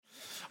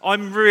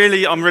I'm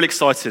really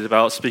excited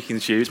about speaking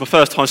to you. It's my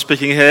first time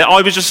speaking here.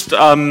 I was just,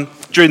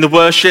 during the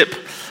worship,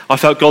 I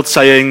felt God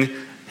saying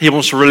he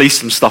wants to release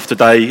some stuff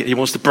today. He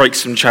wants to break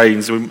some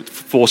chains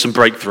for some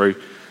breakthrough.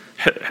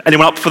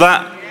 Anyone up for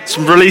that?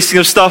 Some releasing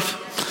of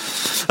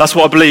stuff? That's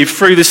what I believe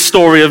through this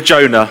story of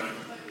Jonah.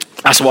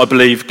 That's what I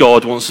believe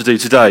God wants to do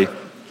today.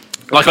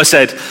 Like I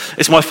said,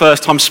 it's my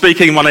first time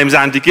speaking. My name is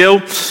Andy Gill.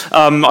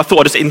 I thought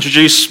I'd just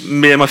introduce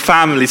me and my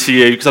family to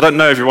you because I don't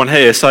know everyone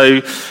here.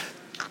 So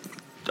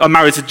I'm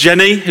married to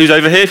Jenny, who's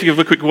over here, if you give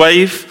her a quick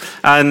wave.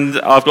 And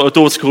I've got a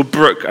daughter called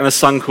Brooke and a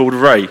son called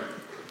Ray.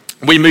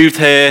 We moved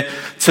here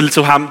to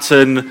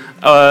Littlehampton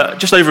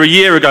just over a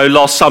year ago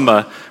last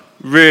summer,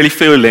 really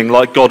feeling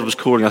like God was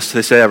calling us to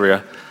this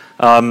area.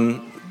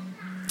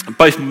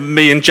 Both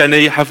me and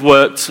Jenny have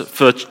worked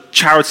for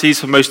charities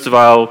for most of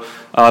our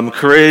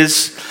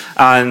careers,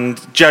 and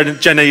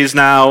Jenny is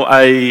now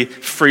a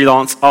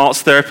freelance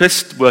arts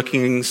therapist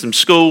working in some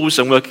schools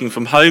and working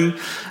from home,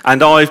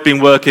 and I've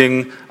been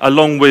working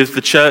along with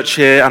the church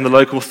here and the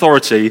local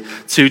authority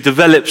to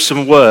develop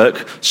some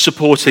work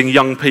supporting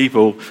young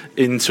people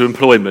into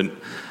employment.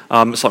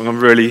 Something I'm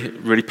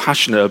really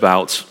passionate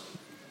about.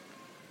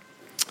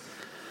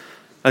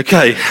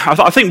 Okay,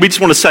 I think we just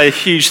want to say a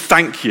huge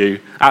thank you,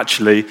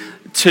 actually,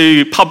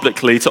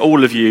 publicly to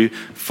all of you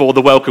for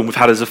the welcome we've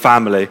had as a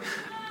family.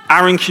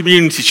 Arran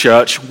Community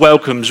Church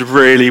welcomes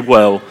really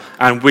well,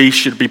 and we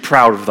should be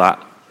proud of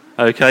that,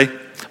 okay?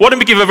 Why don't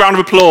we give a round of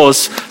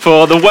applause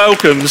for the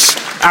welcomes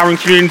Arran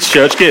Community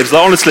Church gives?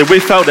 Honestly, we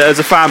felt it as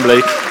a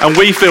family, and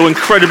we feel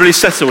incredibly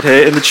settled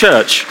here in the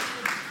church.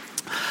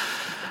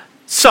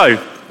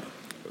 So,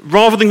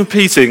 rather than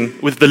competing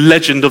with the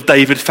legend of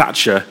David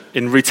Thatcher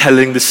in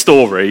retelling the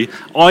story,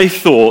 I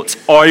thought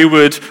I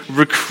would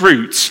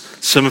recruit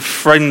some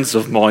friends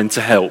of mine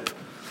to help.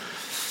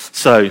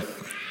 So,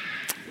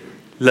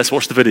 let's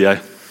watch the video.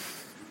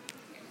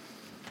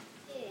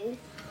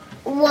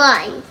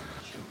 1.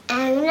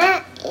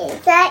 Jonah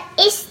is an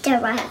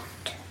Israelite.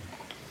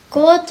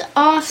 God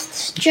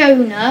asks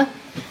Jonah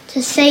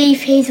to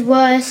save his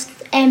worst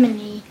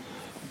enemy.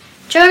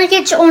 Jonah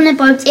gets on a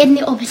boat in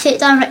the opposite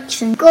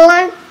direction.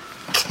 God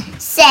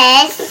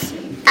says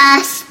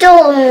a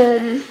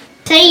storm.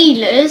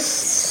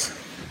 Sailors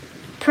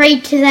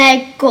prayed to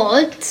their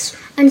gods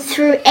and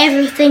threw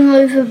everything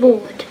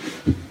overboard.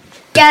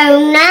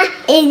 Jonah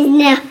is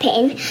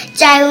napping.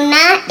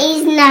 Jonah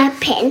is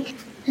napping.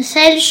 The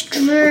sailors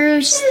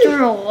drew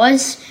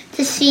straws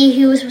to see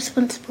who was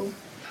responsible.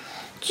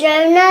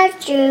 Jonah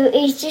drew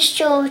is the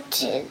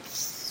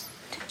shortest.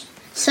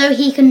 So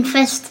he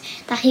confessed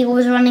that he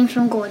was running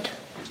from God.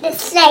 The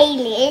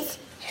sailors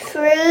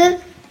threw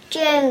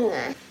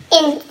Jonah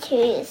into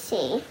the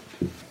sea.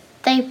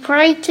 They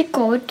prayed to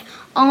God,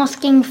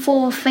 asking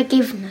for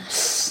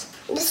forgiveness.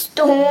 The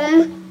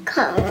storm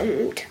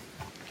calmed.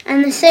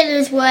 And the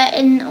sailors were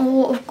in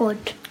awe of God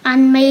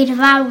and made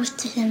vows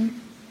to him.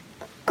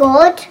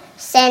 God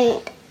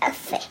sent a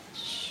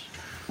fish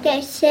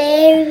to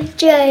save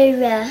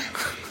Jonah.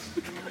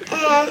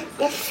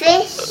 The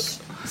fish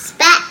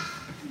spat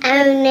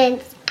Jonah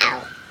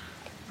out.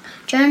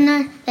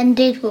 Jonah then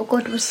did what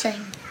God was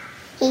saying.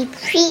 He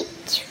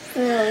preached for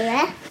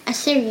the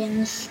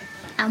Assyrians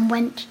and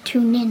went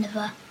to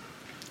Nineveh.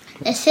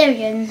 The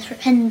Assyrians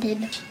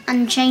repented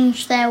and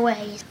changed their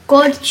ways.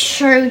 God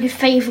showed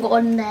favour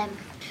on them.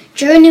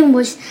 Jonah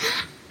was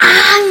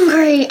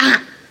angry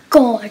at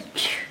God.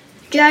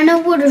 Jonah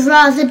would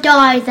rather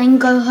die than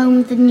go home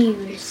with the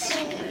news.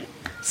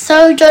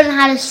 So Jonah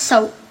had a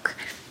sulk.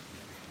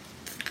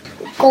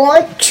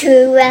 God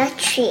threw a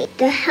tree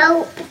to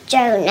help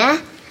Jonah.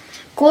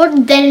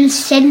 God then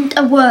sent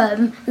a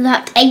worm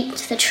that ate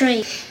the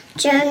tree.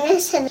 Jonah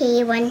said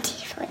he wanted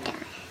to die.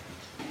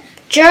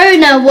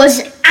 Jonah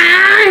was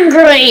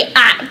angry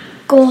at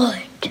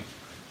God.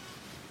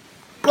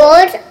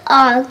 God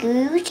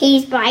argued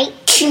he's right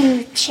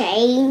to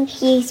change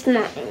his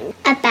mind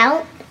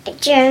about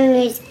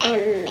Jonah's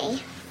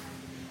enemy.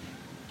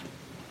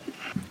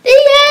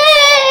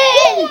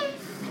 Yay!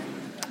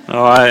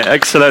 All right,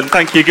 excellent.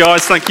 Thank you,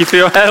 guys. Thank you for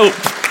your help.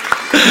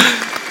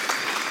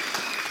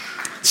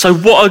 So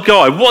what a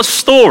guy, what a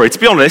story. To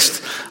be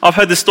honest, I've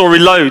heard this story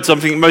loads. I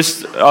think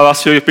most of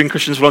us who have been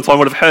Christians for a long time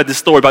would have heard this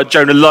story about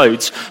Jonah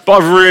loads, but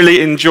I've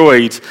really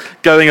enjoyed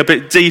going a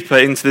bit deeper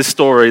into this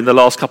story in the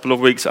last couple of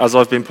weeks as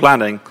I've been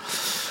planning.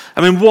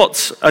 I mean,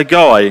 what a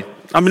guy.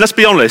 I mean, let's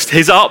be honest.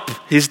 He's up,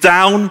 he's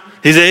down,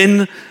 he's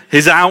in,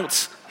 he's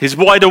out, he's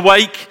wide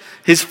awake,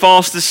 he's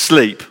fast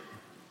asleep.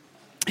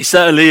 He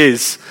certainly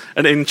is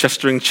an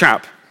interesting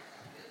chap.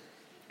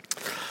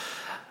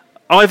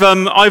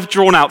 I've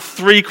drawn out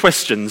 3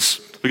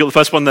 questions. We got the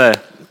first one there.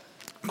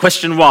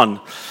 Question 1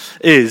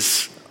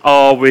 is,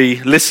 are we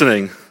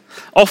listening?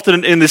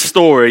 Often in this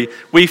story,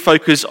 we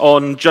focus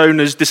on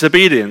Jonah's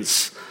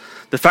disobedience,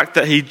 the fact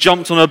that he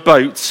jumped on a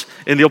boat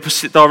in the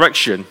opposite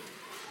direction.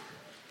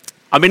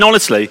 I mean,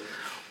 honestly,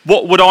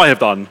 what would I have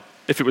done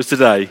if it was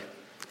today?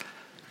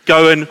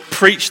 Go and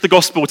preach the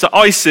gospel to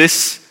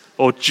ISIS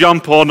or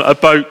jump on a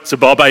boat to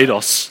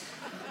Barbados?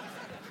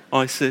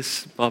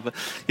 ISIS, blah, blah.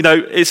 You know,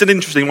 it's an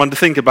interesting one to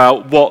think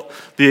about what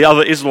the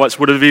other Israelites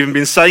would have even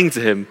been saying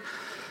to him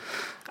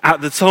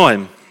at the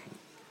time.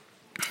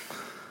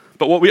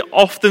 But what we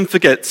often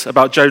forget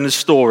about Jonah's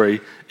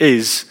story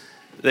is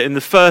that in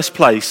the first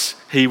place,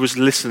 he was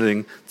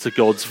listening to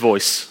God's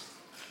voice.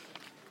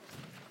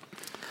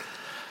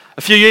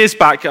 A few years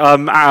back,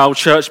 at our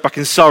church back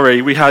in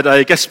Surrey, we had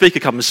a guest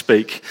speaker come and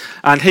speak.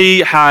 And he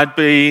had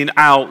been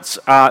out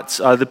at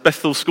the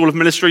Bethel School of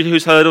Ministry.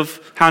 Who's heard of,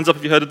 hands up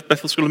if you heard of the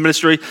Bethel School of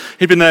Ministry?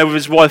 He'd been there with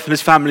his wife and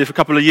his family for a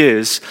couple of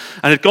years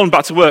and had gone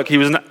back to work. He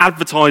was an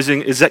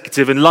advertising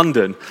executive in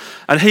London.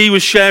 And he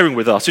was sharing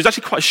with us, he was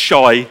actually quite a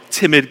shy,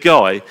 timid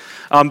guy,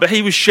 but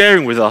he was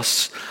sharing with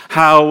us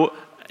how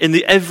in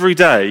the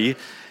everyday,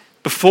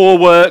 before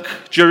work,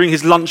 during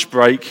his lunch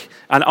break,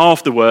 and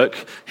after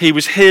work, he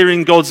was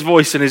hearing God's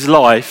voice in his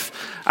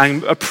life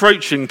and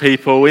approaching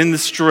people in the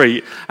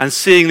street and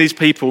seeing these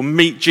people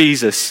meet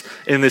Jesus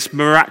in this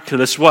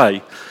miraculous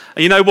way.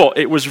 And you know what?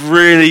 It was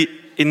really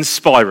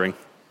inspiring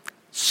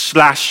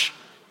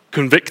 /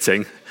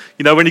 convicting.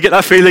 You know, when you get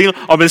that feeling,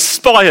 I'm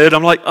inspired,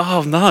 I'm like,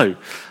 oh no,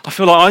 I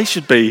feel like I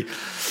should be,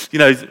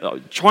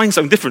 trying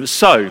something different.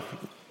 So,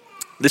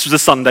 this was a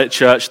Sunday at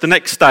church. The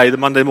next day, the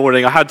Monday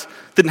morning,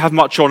 didn't have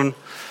much on,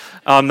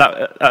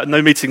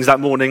 no meetings that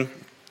morning.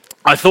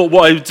 I thought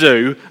what I would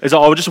do is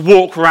I would just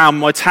walk around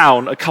my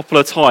town a couple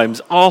of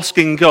times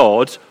asking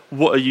God,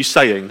 what are you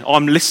saying?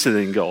 I'm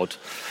listening, God.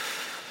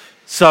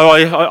 So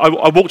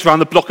I walked around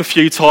the block a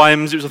few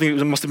times. I think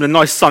it must have been a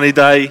nice sunny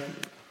day.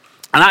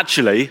 And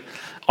actually,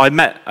 I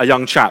met a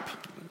young chap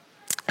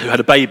who had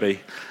a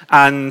baby.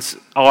 And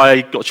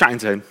I got chatting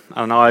to him.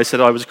 And I said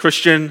I was a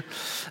Christian.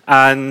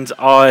 And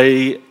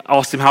I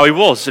asked him how he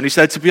was. And he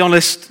said, to be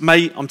honest,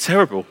 mate, I'm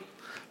terrible.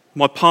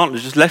 My partner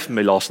just left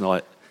me last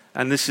night.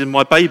 And this is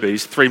my baby,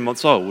 he's 3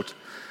 months old.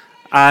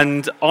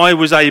 And I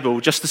was able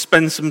just to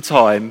spend some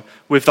time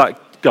with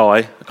that guy,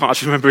 I can't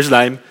actually remember his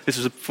name, this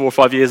was 4 or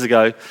 5 years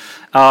ago,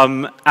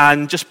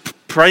 and just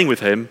praying with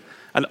him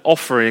and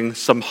offering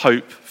some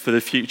hope for the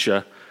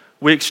future.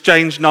 We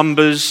exchanged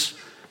numbers,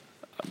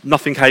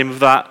 nothing came of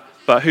that,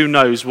 but who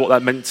knows what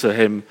that meant to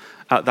him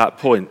at that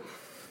point.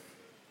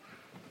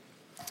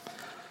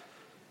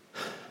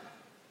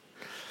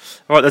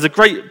 All right, there's a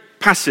great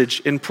passage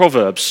in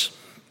Proverbs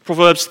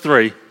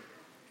 3.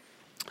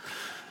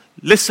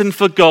 Listen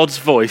for God's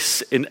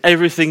voice in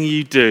everything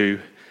you do,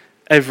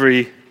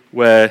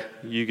 everywhere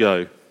you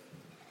go.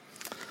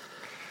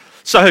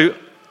 So,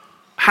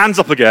 hands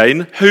up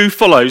again. Who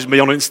follows me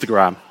on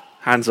Instagram?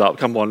 Hands up,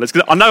 come on.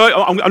 I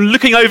know I'm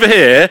looking over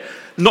here,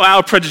 not out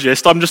of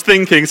prejudice. I'm just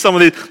thinking so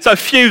a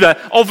few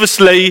there.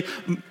 Obviously,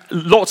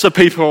 lots of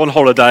people are on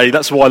holiday.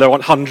 That's why there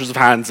aren't hundreds of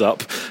hands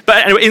up.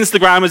 But anyway,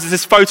 Instagram is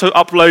this photo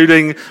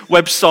uploading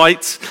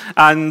website.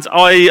 And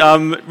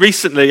I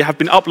recently have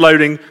been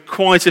uploading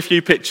quite a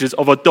few pictures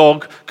of a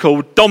dog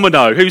called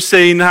Domino. Who's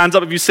seen, hands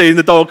up if you've seen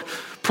the dog?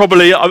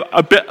 Probably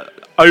a bit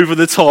over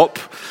the top.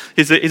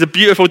 He's a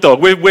beautiful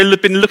dog.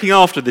 We've been looking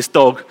after this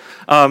dog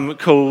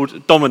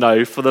called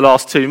Domino for the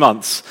last 2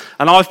 months.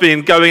 And I've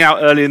been going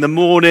out early in the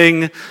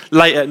morning,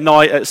 late at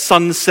night, at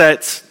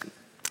sunset,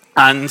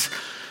 and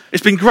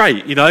it's been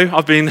great,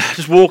 I've been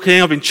just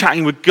walking, I've been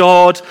chatting with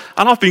God,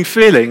 and I've been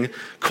feeling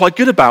quite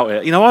good about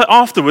it.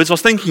 Afterwards I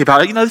was thinking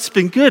about it, this has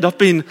been good. I've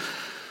been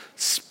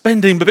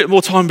spending a bit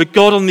more time with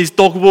God on these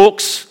dog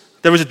walks.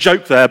 There was a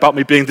joke there about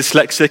me being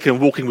dyslexic and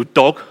walking with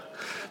dog,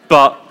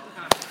 but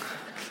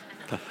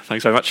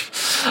thanks very much.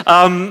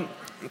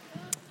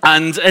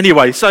 And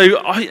anyway,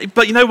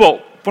 but you know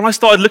what? When I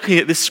started looking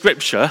at this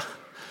scripture,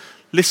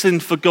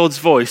 listen for God's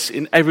voice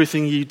in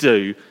everything you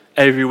do,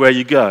 everywhere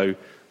you go,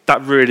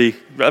 that really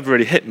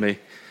hit me.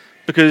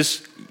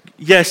 Because,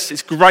 yes,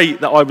 it's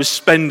great that I was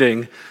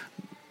spending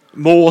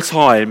more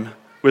time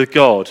with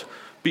God.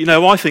 But,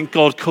 I think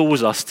God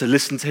calls us to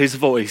listen to his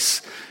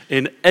voice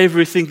in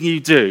everything you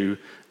do,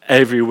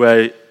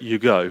 everywhere you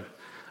go.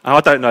 And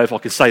I don't know if I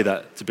can say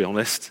that, to be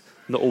honest.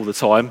 Not all the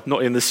time,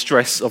 not in the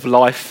stress of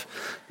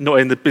life, not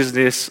in the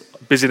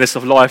busyness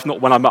of life, not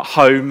when I'm at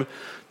home,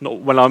 not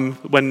when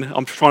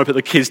I'm trying to put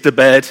the kids to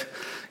bed.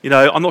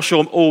 I'm not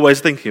sure I'm always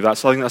thinking of that,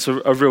 so I think that's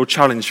a real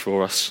challenge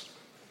for us.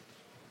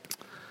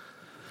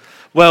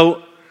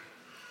 Well,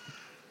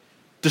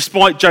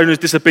 despite Jonah's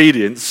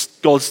disobedience,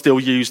 God still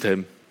used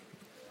him.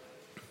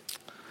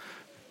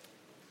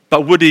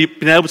 But would he have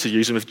been able to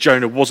use him if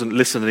Jonah wasn't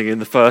listening in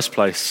the first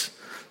place?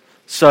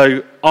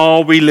 So,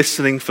 are we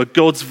listening for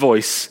God's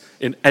voice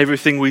in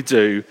everything we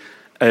do,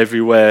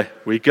 everywhere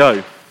we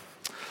go?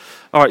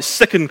 All right,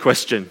 second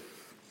question.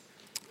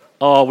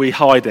 Are we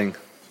hiding?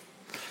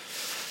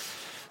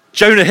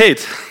 Jonah hid.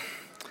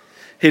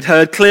 He'd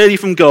heard clearly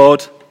from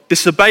God,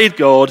 disobeyed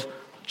God,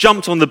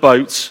 jumped on the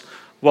boat.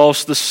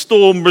 Whilst the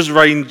storm was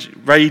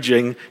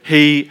raging,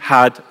 he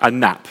had a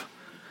nap.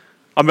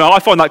 I mean, I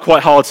find that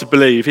quite hard to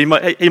believe. He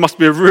must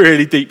be a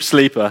really deep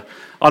sleeper.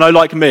 I know,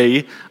 like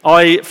me,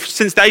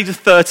 since the age of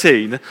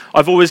 13,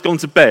 I've always gone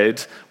to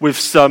bed with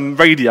some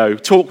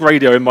talk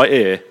radio in my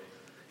ear.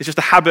 It's just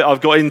a habit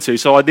I've got into.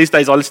 So these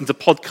days I listen to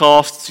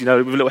podcasts,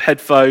 with a little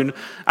headphone,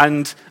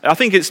 and I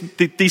think it's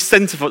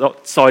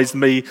desensitized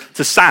me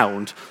to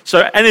sound.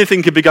 So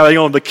anything could be going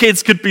on. The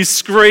kids could be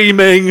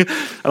screaming, and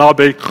I'll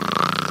be...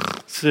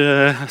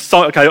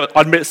 okay,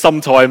 I admit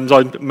sometimes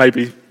I may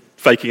be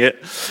faking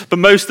it, but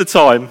most of the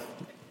time,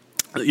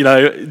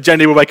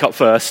 Jenny will wake up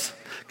first.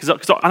 And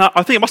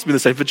I think it must have been the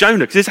same for Jonah,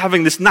 because he's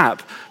having this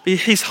nap, but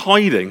he's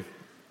hiding.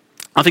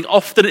 I think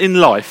often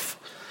in life,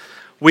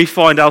 we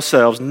find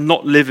ourselves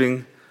not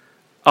living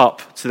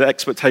up to the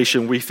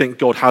expectation we think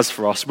God has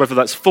for us, whether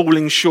that's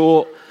falling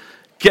short,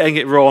 getting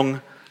it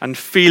wrong, and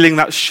feeling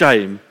that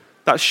shame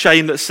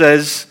that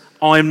says,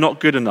 I'm not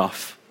good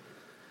enough.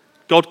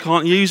 God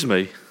can't use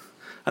me.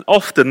 And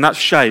often that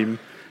shame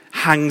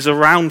hangs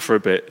around for a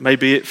bit.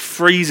 Maybe it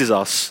freezes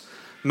us.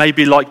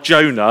 Maybe like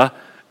Jonah,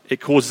 it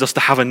causes us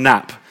to have a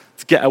nap,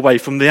 to get away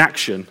from the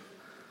action.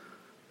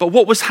 But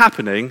what was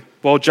happening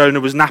while Jonah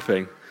was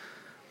napping?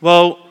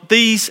 Well,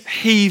 these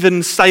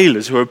heathen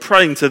sailors who were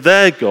praying to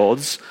their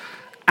gods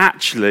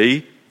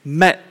actually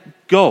met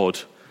God.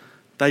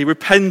 They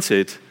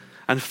repented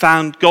and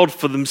found God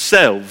for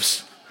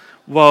themselves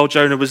while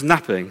Jonah was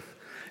napping.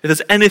 If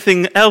there's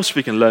anything else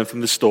we can learn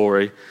from the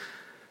story,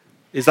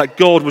 is that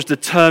God was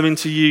determined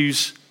to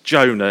use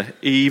Jonah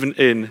even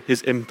in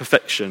his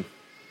imperfection.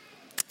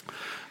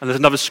 And there's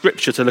another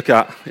scripture to look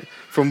at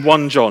from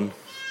 1 John.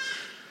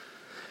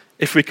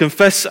 If we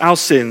confess our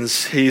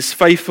sins, he is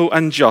faithful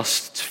and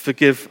just to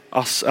forgive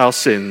us our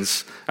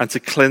sins and to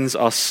cleanse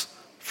us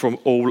from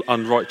all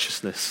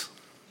unrighteousness.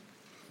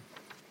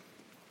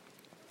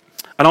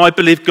 And I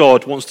believe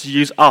God wants to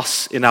use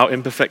us in our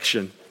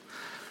imperfection.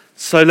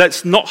 So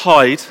let's not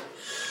hide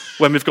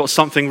when we've got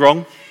something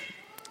wrong.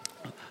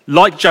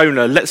 Like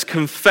Jonah, let's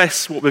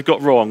confess what we've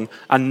got wrong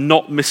and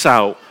not miss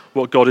out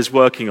what God is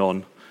working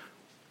on.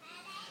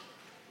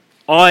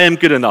 I am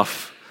good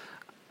enough,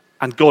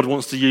 and God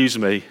wants to use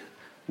me.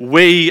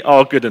 We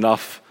are good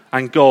enough,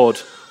 and God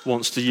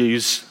wants to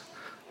use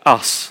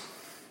us.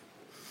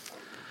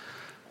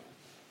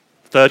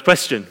 Third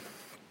question.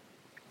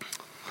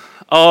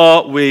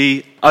 Are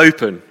we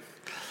open?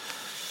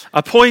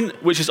 A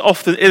point which is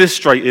often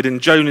illustrated in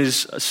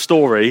Jonah's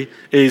story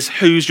is,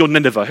 who's your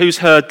Nineveh? Who's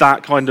heard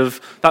that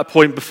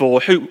point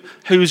before?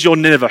 Who's your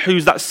Nineveh?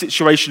 Who's that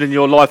situation in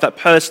your life, that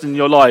person in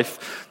your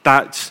life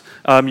that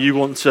you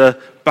want to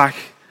back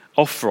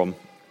off from?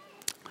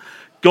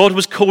 God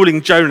was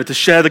calling Jonah to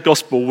share the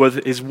gospel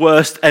with his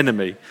worst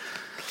enemy,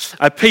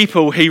 a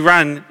people he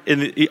ran in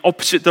the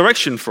opposite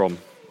direction from.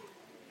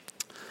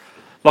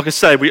 Like I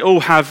say, we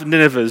all have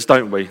Ninevehs,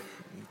 don't we?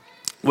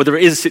 Whether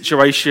it is a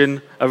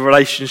situation, a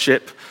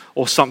relationship,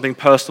 or something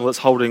personal that's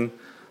holding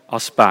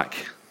us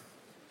back.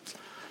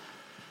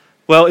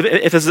 Well,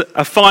 if there's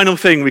a final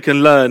thing we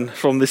can learn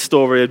from this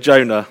story of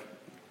Jonah's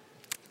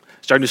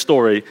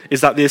story, is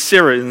that the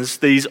Assyrians,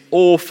 these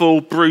awful,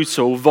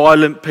 brutal,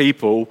 violent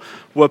people,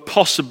 were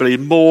possibly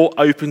more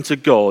open to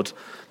God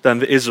than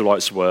the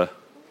Israelites were.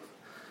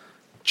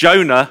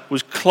 Jonah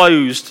was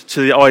closed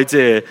to the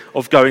idea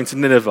of going to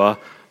Nineveh,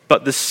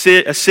 but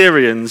the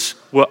Assyrians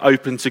were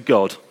open to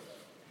God.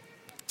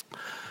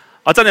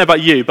 I don't know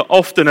about you, but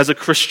often as a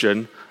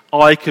Christian,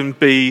 I can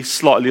be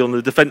slightly on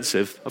the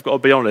defensive. I've got to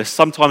be honest.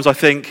 Sometimes I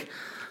think,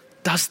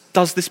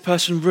 does this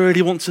person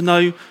really want to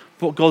know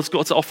what God's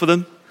got to offer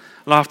them?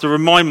 And I have to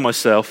remind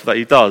myself that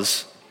he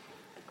does.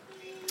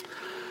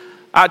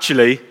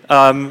 Actually,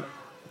 to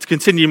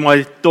continue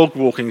my dog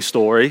walking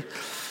story,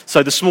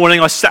 so this morning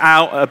I set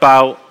out at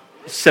about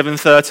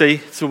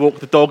 7:30 to walk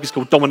the dog. It's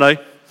called Domino.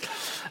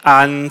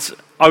 And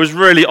I was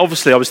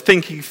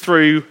thinking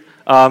through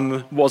what I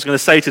was going to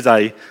say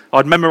today.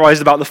 I'd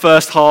memorised about the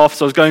first half,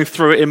 so I was going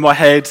through it in my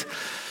head.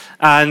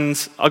 And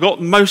I got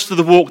most of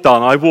the walk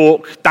done. I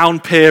walked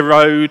down Pier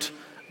Road,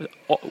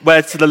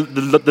 where to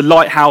the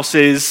lighthouse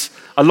is,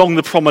 along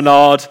the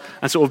promenade,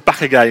 and sort of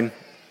back again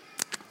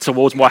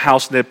towards my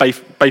house near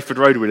Bayford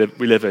Road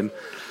we live in.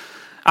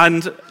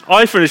 And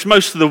I finished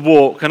most of the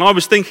walk, and I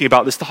was thinking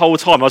about this the whole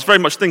time. I was very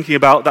much thinking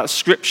about that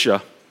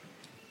scripture.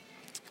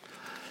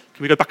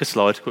 Can we go back a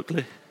slide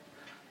quickly?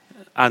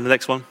 And the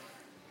next one.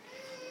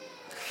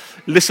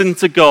 Listen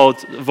to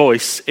God's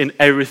voice in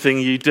everything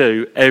you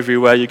do,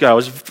 everywhere you go.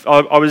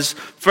 I was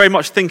very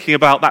much thinking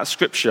about that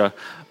scripture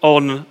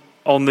on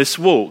this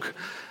walk.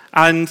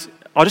 And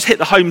I just hit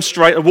the home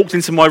straight. I walked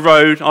into my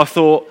road. And I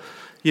thought,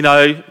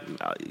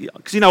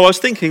 because I was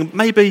thinking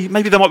maybe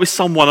there might be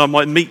someone I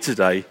might meet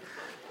today,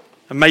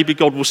 and maybe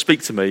God will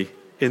speak to me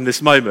in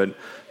this moment.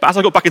 But as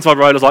I got back into my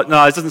road, I was like,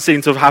 no, it doesn't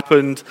seem to have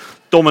happened.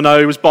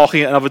 Domino was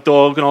barking at another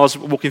dog, and I was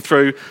walking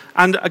through,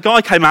 and a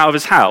guy came out of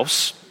his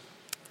house.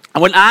 I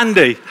went,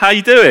 Andy, how are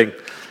you doing?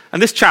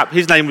 And this chap,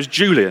 his name was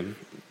Julian,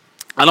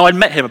 and I'd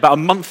met him about a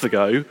month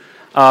ago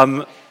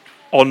on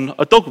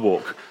a dog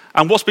walk.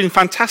 And what's been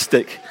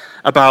fantastic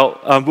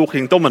about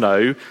walking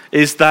Domino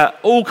is that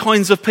all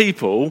kinds of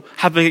people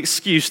have an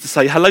excuse to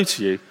say hello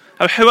to you.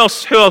 Who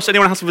else,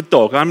 anyone else with a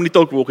dog? How many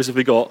dog walkers have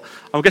we got?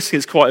 I'm guessing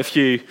it's quite a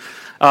few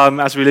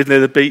as we live near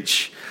the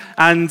beach.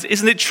 And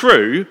isn't it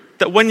true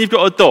that when you've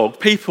got a dog,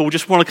 people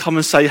just want to come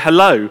and say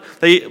hello?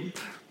 They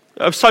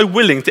are so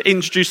willing to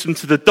introduce them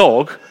to the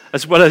dog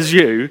as well as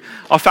you.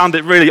 I found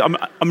it really, I'm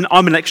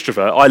an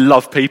extrovert. I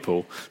love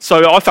people.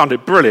 So I found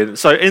it brilliant.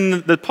 So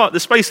in the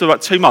space of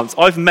about 2 months,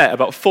 I've met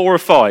about 4 or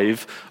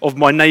 5 of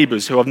my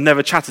neighbours who I've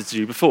never chatted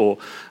to before.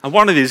 And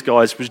one of these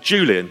guys was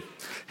Julian.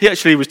 He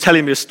actually was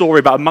telling me a story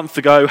about a month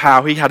ago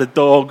how he had a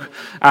dog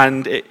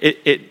and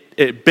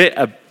it bit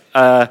a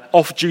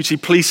off-duty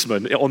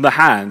policeman on the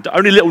hand,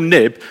 only a little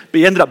nib, but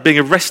he ended up being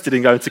arrested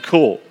and going to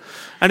court.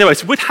 Anyway,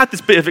 so we'd had this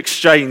bit of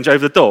exchange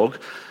over the dog,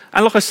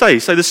 and like I say,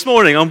 so this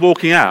morning I'm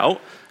walking out,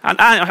 and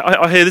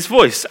I hear this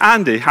voice,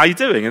 Andy, how you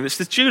doing? And it's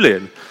this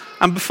Julian.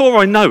 And before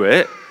I know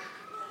it,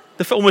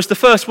 almost the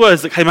first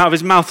words that came out of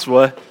his mouth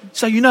were,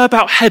 so you know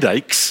about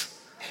headaches?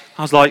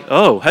 I was like,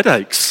 oh,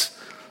 headaches?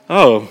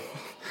 Oh,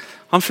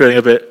 I'm feeling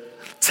a bit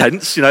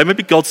tense,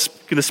 maybe God's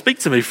going to speak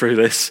to me through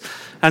this.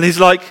 And he's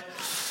like,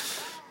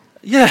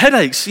 yeah,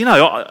 headaches. You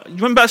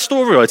remember that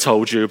story I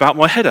told you about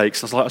my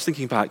headaches? I was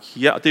thinking back.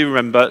 Yeah, I do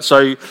remember.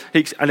 So,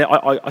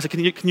 I said,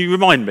 can you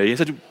remind me? He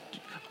said,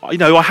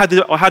 I had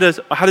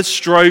a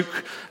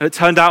stroke, and it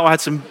turned out I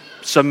had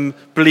some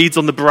bleeds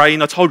on the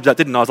brain. I told you that,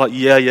 didn't I? I was like,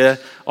 yeah,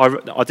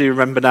 I do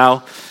remember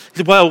now. He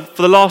said, well,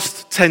 for the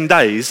last 10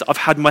 days, I've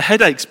had my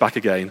headaches back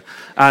again,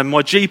 and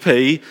my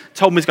GP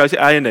told me to go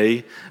to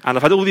A&E, and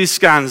I've had all these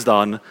scans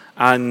done,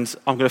 and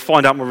I'm going to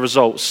find out my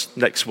results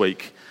next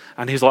week.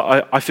 And he's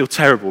like, I feel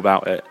terrible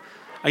about it.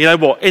 And you know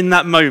what? In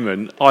that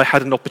moment, I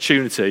had an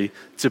opportunity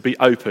to be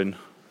open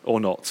or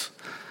not.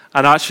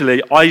 And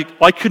actually,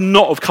 I could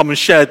not have come and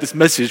shared this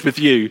message with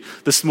you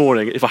this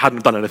morning if I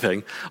hadn't done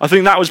anything. I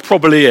think that was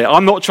probably it.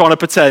 I'm not trying to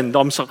pretend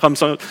I'm some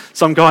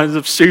kind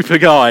of super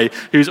guy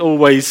who's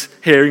always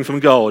hearing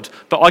from God.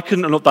 But I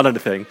couldn't have not done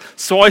anything.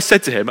 So I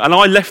said to him, and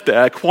I left it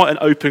at quite an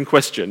open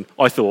question,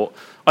 I thought.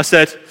 I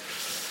said,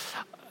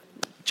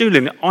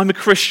 Julian, I'm a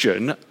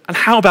Christian, and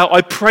how about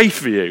I pray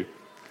for you?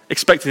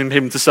 Expecting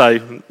him to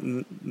say,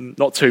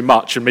 not too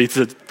much,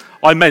 and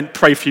I meant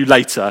pray for you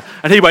later.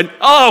 And he went,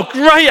 oh,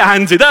 great,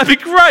 Andy, that'd be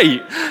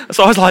great.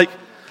 So I was like,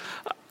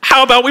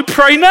 how about we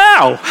pray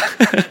now?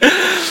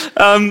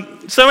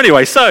 So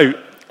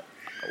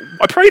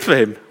I prayed for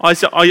him. I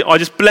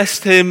just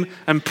blessed him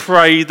and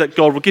prayed that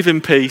God would give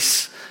him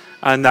peace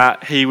and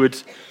that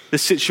the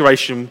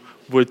situation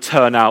would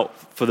turn out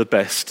for the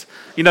best.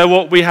 You know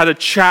what? We had a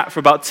chat for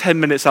about 10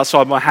 minutes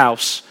outside my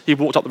house. He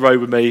walked up the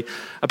road with me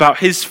about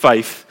his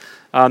faith,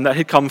 that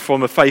he'd come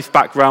from a faith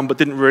background but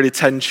didn't really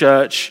attend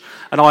church.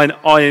 And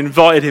I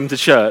invited him to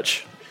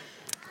church.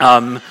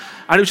 And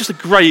it was just a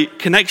great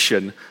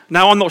connection.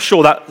 Now, I'm not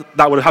sure that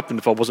would have happened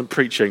if I wasn't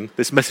preaching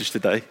this message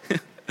today.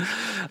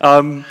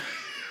 But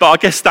I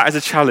guess that is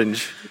a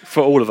challenge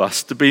for all of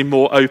us, to be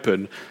more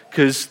open,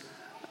 because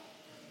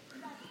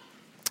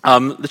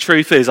the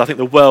truth is, I think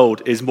the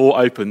world is more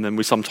open than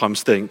we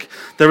sometimes think.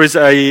 There is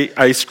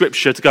a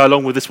scripture to go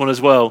along with this one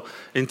as well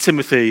in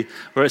Timothy,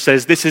 where it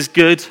says, this is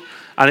good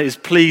and it is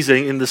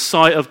pleasing in the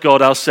sight of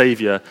God our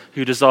Saviour,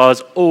 who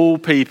desires all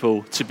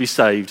people to be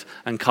saved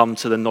and come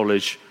to the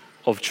knowledge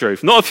of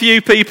truth. Not a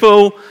few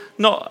people,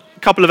 not a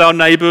couple of our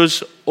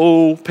neighbours,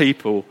 all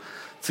people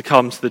to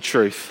come to the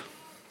truth.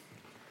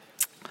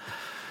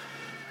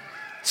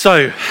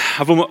 So,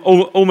 I've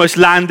almost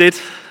landed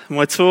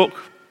my talk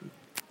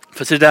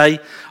for today.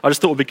 I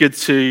just thought it would be good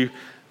to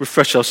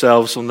refresh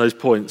ourselves on those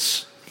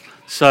points.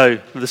 So,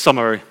 the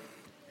summary.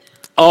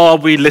 Are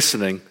we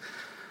listening?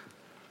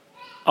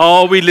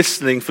 Are we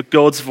listening for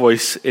God's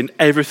voice in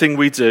everything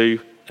we do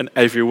and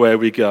everywhere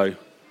we go?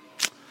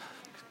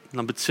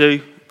 Number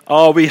 2,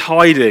 are we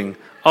hiding?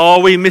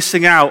 Are we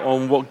missing out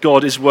on what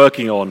God is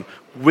working on?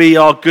 We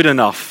are good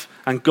enough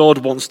and God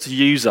wants to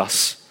use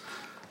us,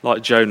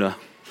 like Jonah.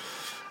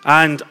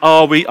 And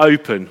are we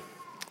open?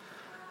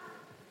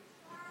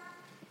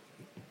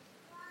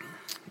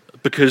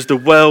 Because the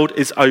world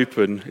is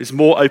open, is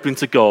more open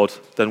to God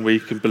than we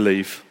can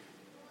believe.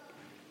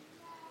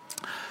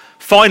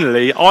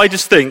 Finally, I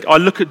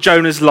look at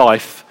Jonah's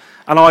life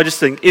and I just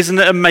think, isn't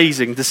it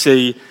amazing to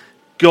see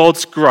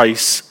God's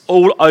grace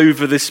all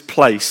over this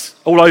place,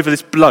 all over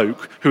this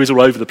bloke who is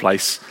all over the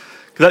place?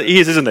 Because he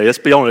is, isn't he? Let's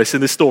be honest,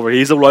 in this story,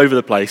 he's all over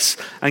the place.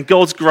 And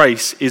God's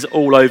grace is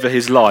all over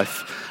his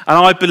life. And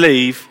I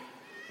believe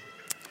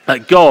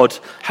that God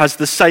has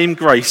the same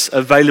grace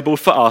available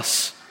for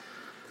us.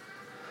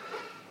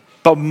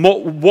 But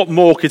what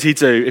more could he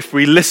do if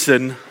we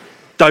listen,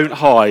 don't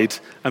hide,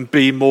 and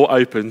be more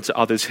open to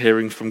others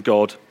hearing from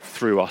God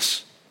through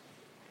us?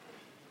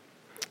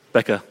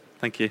 Becca,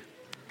 thank you.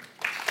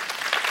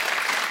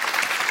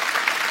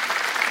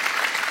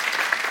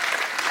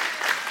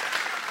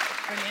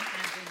 Brilliant,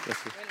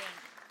 Andrew. Brilliant.